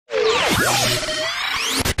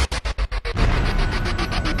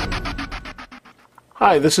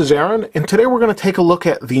Hi, this is Aaron, and today we're going to take a look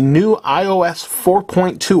at the new iOS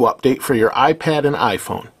 4.2 update for your iPad and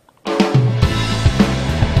iPhone.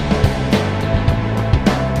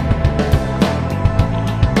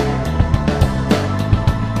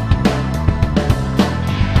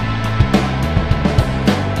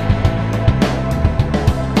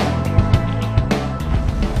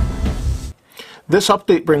 This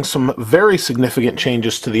update brings some very significant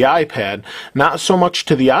changes to the iPad, not so much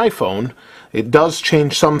to the iPhone. It does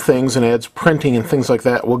change some things and adds printing and things like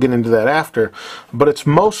that. We'll get into that after, but it's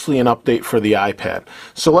mostly an update for the iPad.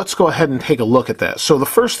 So let's go ahead and take a look at that. So the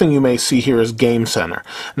first thing you may see here is Game Center.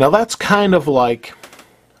 Now that's kind of like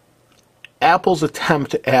Apple's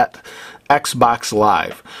attempt at Xbox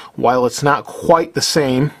Live. While it's not quite the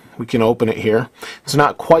same, we can open it here. It's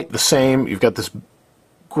not quite the same. You've got this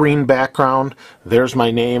green background. There's my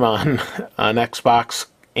name on Xbox,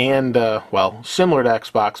 and well, similar to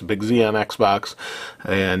Xbox, Big Z on Xbox,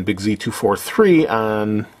 and Big Z243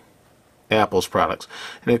 on Apple's products.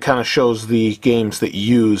 And it kind of shows the games that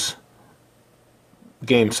use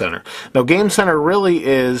Game Center. Now, Game Center really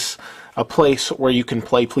is a place where you can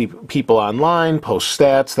play people online, post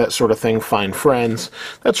stats, that sort of thing, find friends.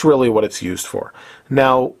 That's really what it's used for.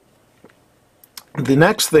 Now, the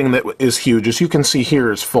next thing that is huge, as you can see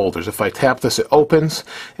here, is folders. If I tap this, it opens,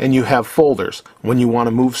 and you have folders. When you want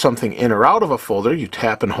to move something in or out of a folder, you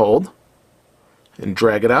tap and hold, and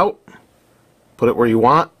drag it out, put it where you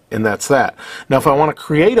want, and that's that. Now, if I want to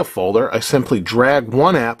create a folder, I simply drag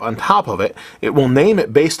one app on top of it. It will name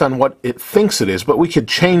it based on what it thinks it is, but we could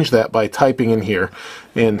change that by typing in here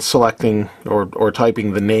and selecting or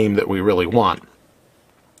typing the name that we really want.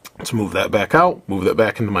 Let's move that back out, move that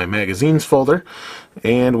back into my magazines folder,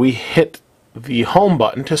 and we hit the home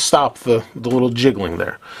button to stop the little jiggling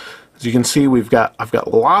there. As you can see, I've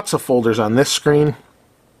got lots of folders on this screen,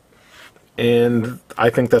 and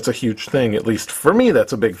I think that's a huge thing. At least for me,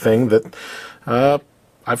 that's a big thing that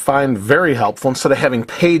I find very helpful. Instead of having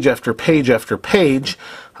page after page after page,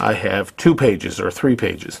 I have 2 pages or 3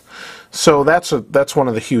 pages. So that's one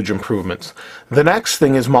of the huge improvements. The next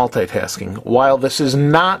thing is multitasking. While this is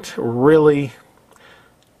not really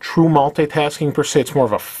true multitasking per se, it's more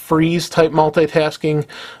of a freeze type multitasking.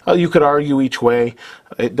 You could argue each way.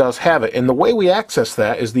 It does have it. And the way we access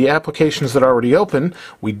that is the applications that are already open.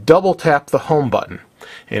 We double tap the home button,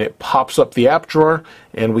 and it pops up the app drawer,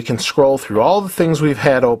 and we can scroll through all the things we've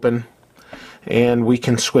had open, and we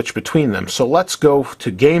can switch between them. So let's go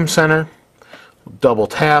to Game Center. Double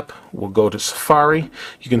tap, we'll go to Safari.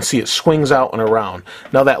 You can see it swings out and around.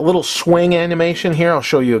 Now that little swing animation here, I'll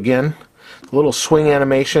show you again. The little swing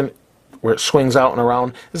animation where it swings out and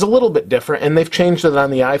around is a little bit different, and they've changed it on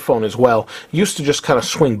the iPhone as well. It used to just kind of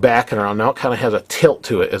swing back and around. Now it kind of has a tilt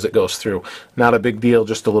to it as it goes through. Not a big deal,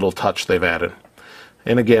 just a little touch they've added.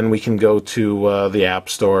 And again, we can go to the App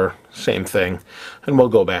Store, same thing, and we'll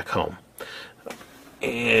go back home.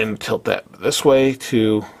 And tilt that this way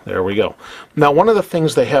to, there we go. Now, one of the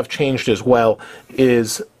things they have changed as well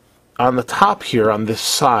is on the top here, on this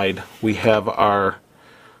side, we have our,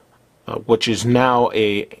 which is now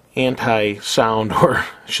a anti-sound, or I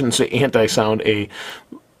shouldn't say anti-sound, a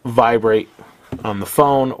vibrate on the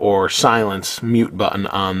phone or silence mute button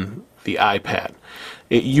on the iPad.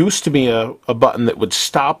 It used to be a button that would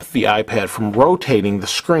stop the iPad from rotating the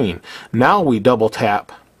screen. Now we double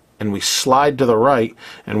tap and we slide to the right,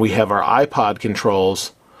 and we have our iPod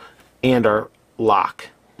controls and our lock,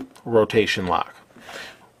 rotation lock.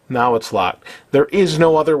 Now it's locked. There is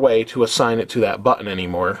no other way to assign it to that button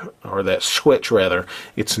anymore, or that switch rather.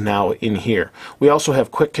 It's now in here. We also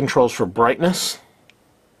have quick controls for brightness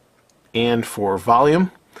and for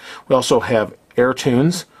volume. We also have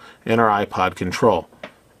AirTunes and our iPod control.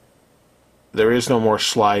 There is no more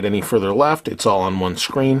slide any further left. It's all on one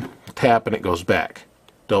screen. Tap and it goes back.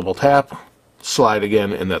 Double tap, slide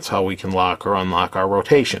again, and that's how we can lock or unlock our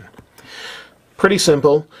rotation. Pretty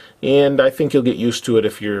simple, and I think you'll get used to it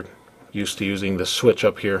if you're used to using the switch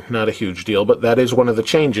up here. Not a huge deal, but that is one of the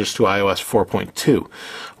changes to iOS 4.2.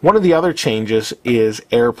 One of the other changes is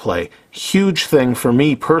AirPlay. Huge thing for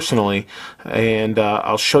me personally, and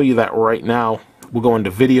I'll show you that right now. We'll go into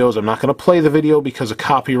videos. I'm not going to play the video because of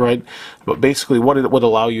copyright, but basically what it would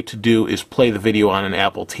allow you to do is play the video on an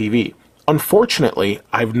Apple TV. Unfortunately,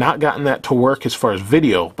 I've not gotten that to work as far as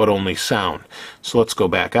video, but only sound. So let's go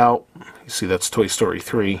back out. You see that's Toy Story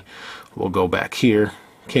 3. We'll go back here.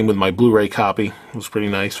 Came with my Blu-ray copy. It was pretty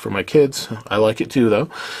nice for my kids. I like it too, though.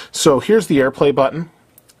 So here's the AirPlay button.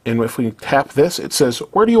 and if we tap this, it says,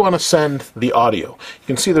 where do you want to send the audio? You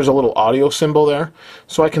can see there's a little audio symbol there,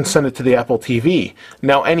 so I can send it to the Apple TV.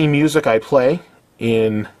 Now, any music I play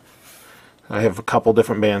in, I have a couple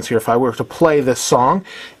different bands here, if I were to play this song,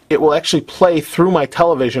 it will actually play through my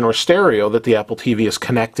television or stereo that the Apple TV is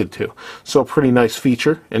connected to. So a pretty nice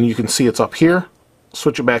feature, and you can see it's up here.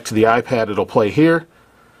 Switch it back to the iPad, it'll play here.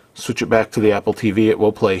 Switch it back to the Apple TV, it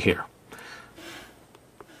will play here.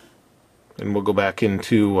 And we'll go back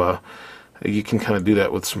into, you can kind of do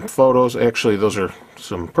that with some photos. Actually, those are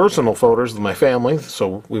some personal photos of my family,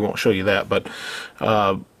 so we won't show you that, but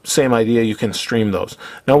same idea, you can stream those.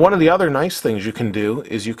 Now, one of the other nice things you can do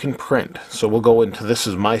is you can print. So we'll go into This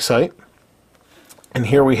Is My Site, and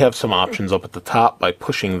here we have some options up at the top by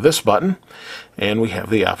pushing this button, and we have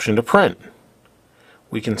the option to print.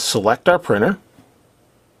 We can select our printer.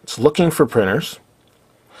 It's looking for printers.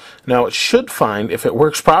 Now, it should find, if it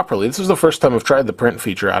works properly, this is the first time I've tried the print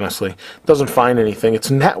feature, honestly. It doesn't find anything. It's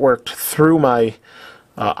networked through my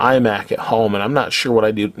iMac at home, and I'm not sure what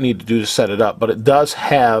I need to do to set it up, but it does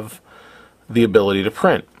have the ability to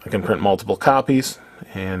print. I can print multiple copies,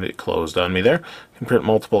 and it closed on me there. I can print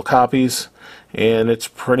multiple copies, and it's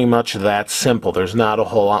pretty much that simple. There's not a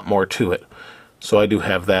whole lot more to it. So I do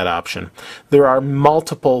have that option. There are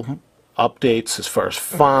multiple updates as far as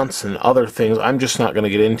fonts and other things. I'm just not going to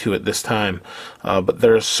get into it this time, but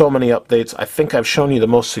there's so many updates. I think I've shown you the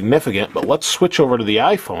most significant, but let's switch over to the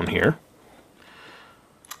iPhone here.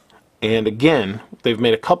 And again, they've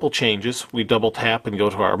made a couple changes. We double tap and go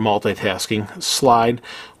to our multitasking slide.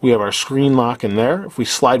 We have our screen lock in there. If we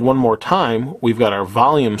slide one more time, we've got our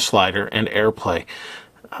volume slider and AirPlay.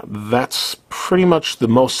 That's pretty much the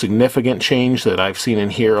most significant change that I've seen in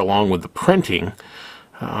here, along with the printing.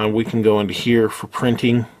 We can go into here for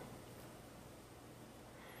printing.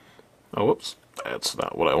 Oh, whoops, that's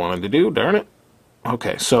not what I wanted to do, darn it.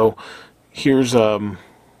 Okay, so here's well,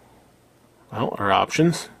 our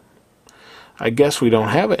options. I guess we don't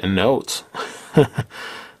have it in notes,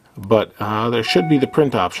 but there should be the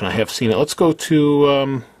print option. I have seen it. Let's go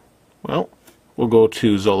to, well, we'll go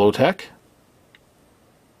to Zollotech.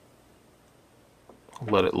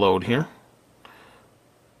 Let it load here.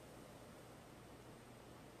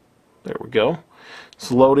 There we go.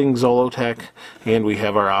 It's loading Zollotech, and we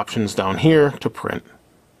have our options down here to print.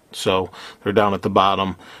 So they're down at the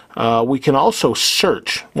bottom. We can also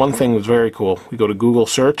search. One thing that's very cool, we go to Google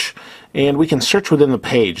search, and we can search within the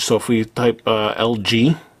page. So if we type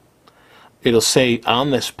LG, it'll say on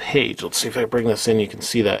this page. Let's see if I bring this in, you can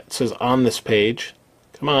see that. It says on this page.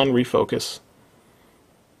 Come on, refocus.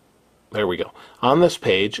 There we go. On this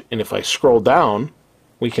page, and if I scroll down,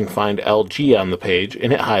 we can find LG on the page,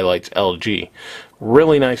 and it highlights LG.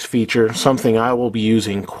 Really nice feature, something I will be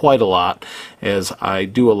using quite a lot as I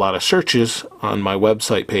do a lot of searches on my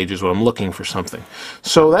website pages when I'm looking for something.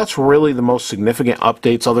 So that's really the most significant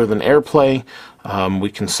updates other than AirPlay.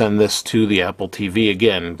 We can send this to the Apple TV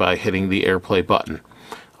again by hitting the AirPlay button.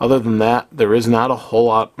 Other than that, there is not a whole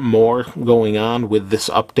lot more going on with this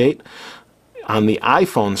update. On the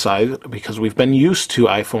iPhone side, because we've been used to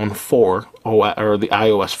iPhone 4, or the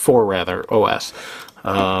iOS 4 rather, OS.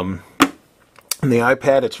 On the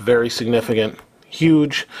iPad, it's very significant,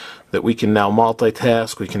 huge, that we can now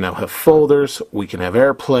multitask, we can now have folders, we can have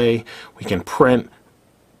AirPlay, we can print,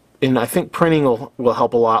 and I think printing will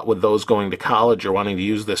help a lot with those going to college or wanting to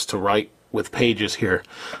use this to write with pages here.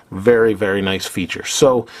 Very, very nice feature.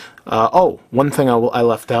 So, oh, one thing I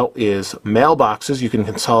left out is mailboxes. You can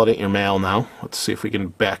consolidate your mail now. Let's see if we can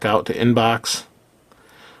back out to inbox.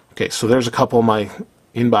 Okay, so there's a couple of my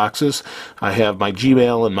inboxes. I have my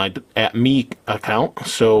Gmail and my @me account,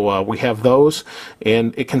 so we have those,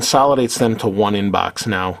 and it consolidates them to one inbox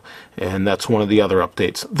now, and that's one of the other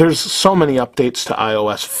updates. There's so many updates to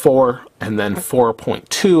iOS 4, and then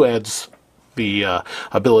 4.2 adds the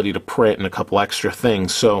ability to print and a couple extra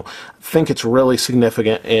things. So I think it's really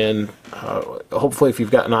significant, and hopefully if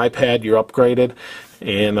you've got an iPad, you're upgraded,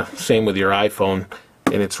 and same with your iPhone,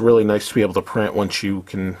 and it's really nice to be able to print once you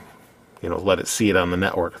can, you know, let it see it on the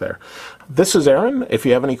network there. This is Aaron. If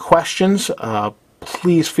you have any questions,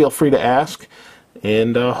 please feel free to ask,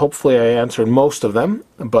 and hopefully I answered most of them,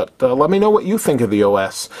 but let me know what you think of the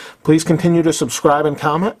OS. Please continue to subscribe and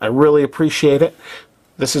comment. I really appreciate it.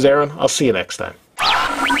 This is Aaron. I'll see you next time.